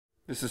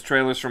This is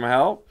Trailers from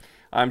Hell.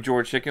 I'm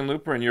George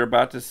Hickenlooper, and you're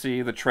about to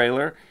see the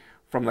trailer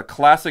from the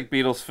classic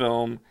Beatles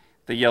film,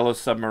 The Yellow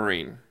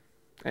Submarine.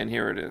 And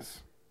here it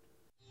is.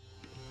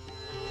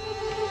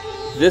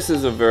 This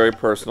is a very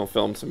personal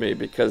film to me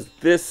because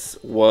this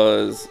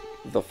was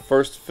the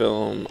first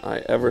film I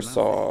ever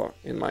saw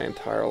in my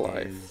entire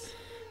life.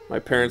 My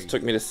parents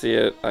took me to see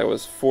it. I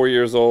was 4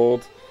 years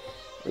old.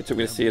 They took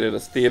me to see it at a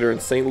theater in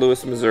St.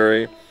 Louis,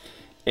 Missouri.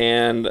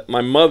 And my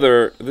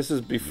mother, this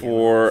is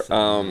before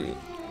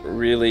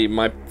really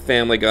my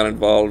family got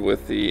involved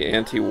with the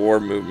anti-war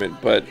movement,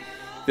 but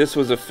this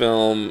was a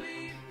film.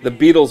 The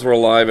Beatles were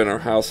alive in our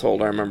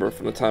household, I remember,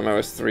 from the time I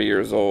was 3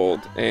 years old.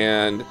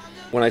 And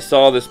when I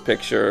saw this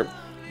picture,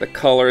 the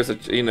colors,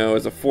 as a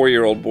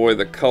 4-year-old boy,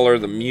 the color,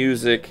 the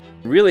music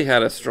really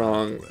had a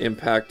strong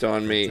impact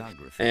on me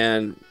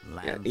and,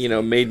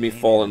 made me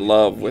fall in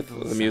love with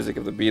the music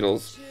of the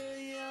Beatles.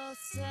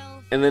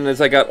 And then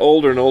as I got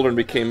older and older and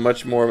became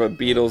much more of a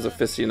Beatles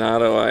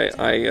aficionado,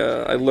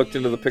 I looked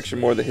into the picture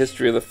more, the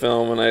history of the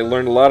film, and I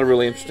learned a lot of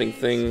really interesting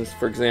things.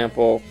 For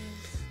example,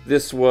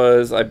 this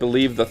was, I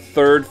believe, the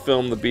third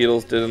film the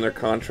Beatles did in their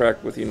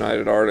contract with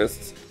United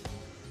Artists.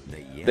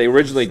 They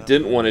originally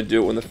didn't want to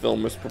do it when the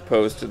film was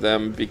proposed to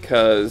them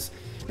because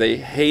they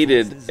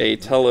hated a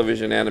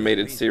television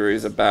animated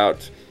series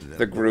about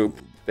the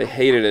group. They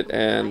hated it,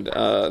 and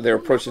they were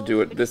approached to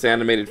do this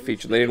animated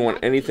feature. They didn't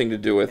want anything to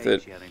do with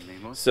it.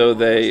 So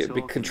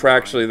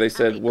contractually, they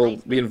said, we'll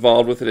be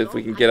involved with it if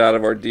we can get out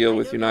of our deal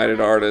with United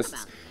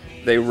Artists.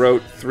 They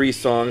wrote 3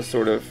 songs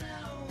sort of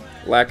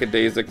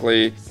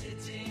lackadaisically,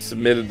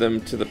 submitted them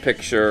to the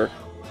picture.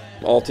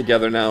 All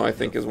Together Now, I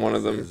think, is one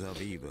of them.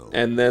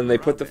 And then they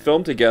put the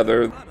film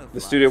together. The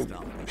studio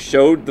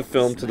showed the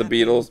film to the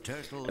Beatles,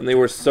 and they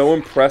were so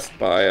impressed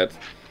by it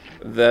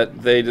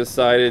that they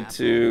decided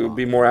to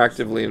be more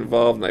actively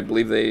involved. And I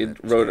believe they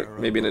wrote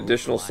maybe an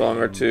additional song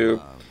or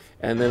 2.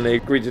 And then they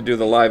agreed to do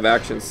the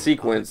live-action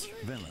sequence,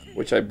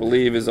 which I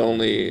believe is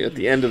only at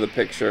the end of the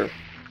picture.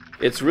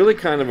 It's really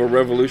kind of a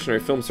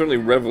revolutionary film, certainly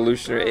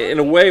revolutionary. In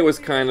a way, it was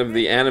kind of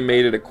the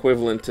animated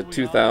equivalent to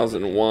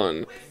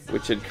 2001,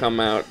 which had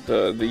come out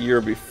the year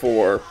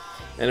before.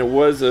 And it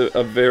was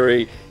a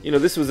very,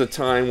 this was a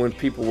time when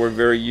people were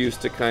very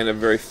used to kind of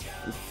very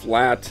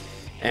flat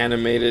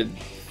animated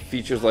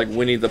features like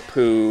Winnie the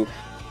Pooh.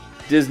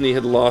 Disney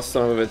had lost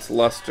some of its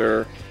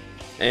luster.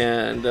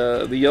 And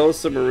The Yellow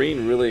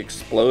Submarine really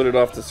exploded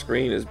off the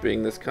screen as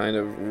being this kind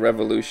of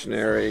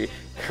revolutionary,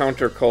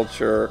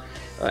 counterculture,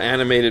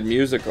 animated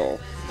musical.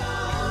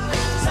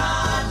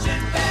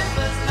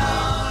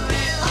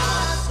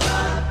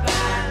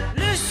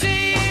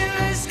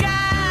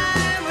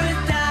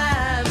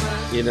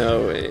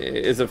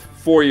 As a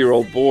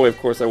 4-year-old boy, of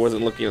course, I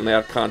wasn't looking in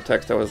that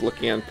context. I was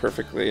looking at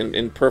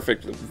in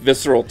perfect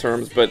visceral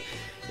terms, but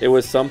it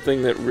was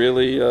something that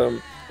really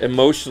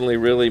emotionally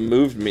really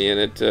moved me, and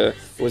it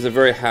was a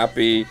very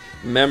happy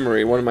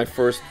memory. One of my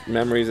first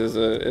memories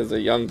as a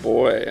young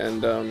boy,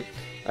 and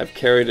I've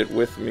carried it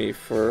with me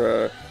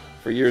for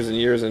years and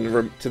years,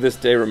 and to this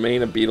day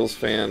remain a Beatles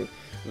fan,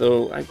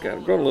 though I've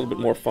grown a little bit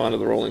more fond of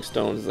the Rolling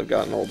Stones as I've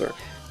gotten older.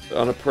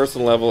 On a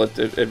personal level,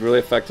 it really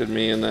affected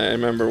me, and I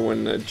remember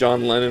when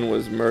John Lennon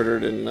was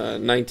murdered in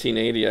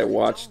 1980, I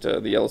watched The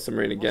Yellow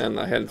Submarine again.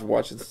 I hadn't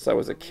watched it since I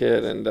was a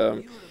kid, and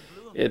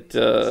it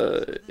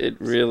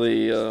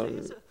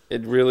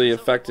really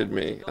affected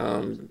me,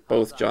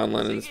 both John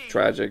Lennon's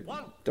tragic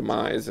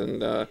demise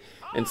and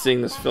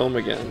seeing this film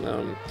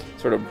again.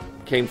 Sort of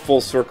came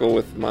full circle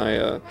with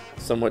my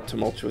somewhat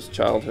tumultuous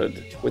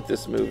childhood with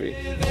this movie.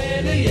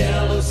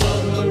 Yellow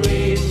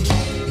submarine,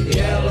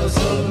 yellow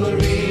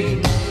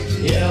submarine,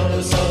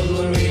 yellow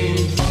submarine.